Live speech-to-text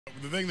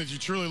The thing that you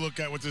truly look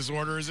at with this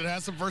order is it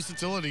has some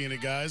versatility in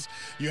it, guys.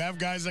 You have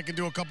guys that can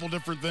do a couple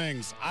different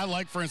things. I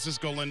like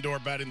Francisco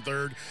Lindor batting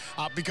third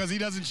because he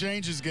doesn't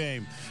change his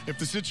game. If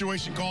the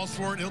situation calls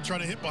for it, he'll try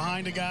to hit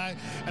behind a guy.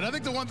 And I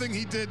think the one thing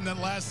he did in that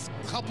last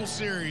couple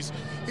series,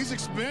 he's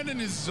expanding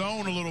his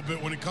zone a little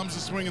bit when it comes to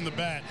swinging the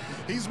bat.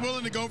 He's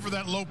willing to go for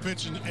that low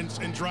pitch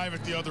and drive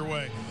it the other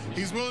way.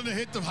 He's willing to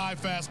hit the high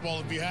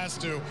fastball if he has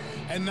to.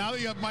 And now that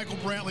you have Michael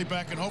Brantley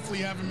back and hopefully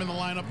you have him in the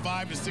lineup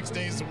 5 to 6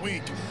 days a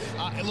week,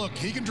 look,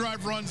 he can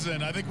drive runs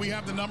in. I think we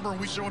have the number, and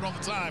we show it all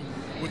the time.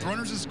 With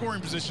runners in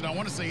scoring position, I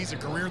want to say he's a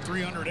career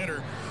 300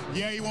 hitter.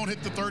 Yeah, he won't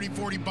hit the 30,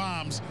 40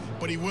 bombs,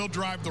 but he will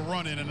drive the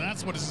run in, and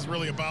that's what this is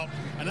really about.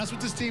 And that's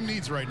what this team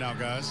needs right now,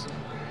 guys.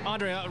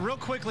 Andre, real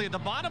quickly, at the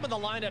bottom of the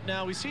lineup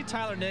now, we see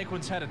Tyler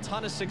Naquin's had a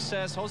ton of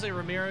success. Jose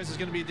Ramirez is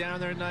going to be down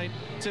there tonight.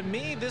 To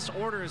me, this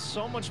order is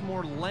so much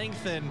more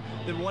lengthened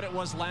than what it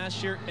was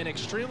last year and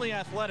extremely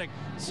athletic.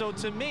 So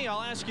to me,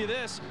 I'll ask you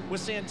this. With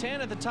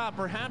Santana at the top,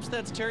 perhaps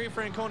that's Terry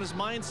Francona's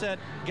mindset,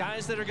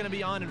 guys that are going to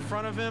be on in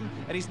front of him,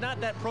 and he's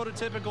not that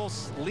prototypical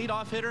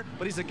leadoff hitter,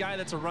 but he's a guy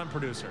that's a run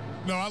producer.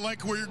 No, I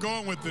like where you're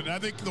going with it. I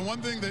think the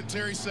one thing that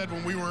Terry said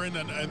when we were in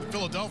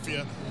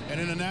Philadelphia and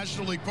in a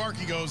National League park,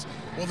 he goes,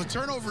 well, the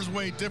turnover's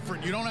way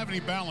different. You don't have any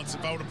balance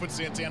if I were to put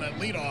Santana at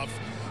leadoff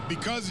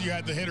because you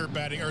had the hitter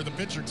batting, or the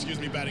pitcher, excuse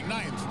me, batting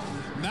ninth.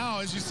 Now,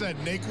 as you said,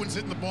 Naquin's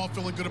hitting the ball,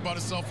 feeling good about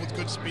himself with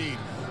good speed.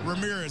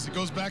 Ramirez, it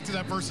goes back to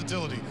that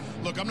versatility.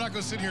 Look, I'm not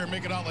going to sit here and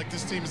make it out like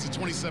this team is the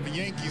 27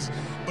 Yankees,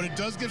 but it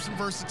does give some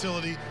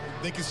versatility.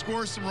 They can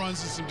score some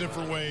runs in some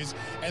different ways.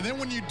 And then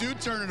when you do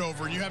turn it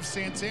over and you have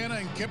Santana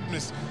and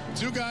Kipnis,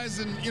 two guys,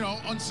 and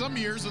on some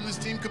years on this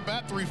team could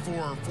bat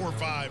 3-4,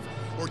 4-5,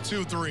 or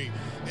 2-3.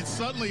 It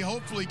suddenly,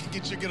 hopefully, can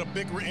get a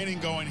big inning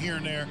going here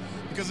and there.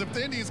 Because if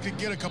the Indians could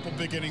get a couple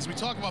big innings, we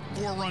talk about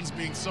 4 runs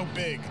being so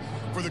big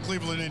for the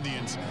Cleveland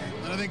Indians.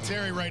 And I think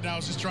Terry right now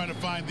is just trying to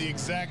find the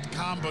exact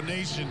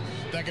combination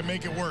that can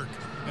make it work.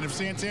 And if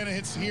Santana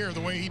hits here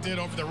the way he did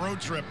over the road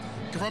trip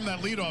from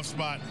that leadoff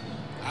spot,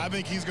 I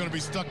think he's going to be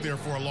stuck there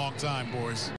for a long time, boys.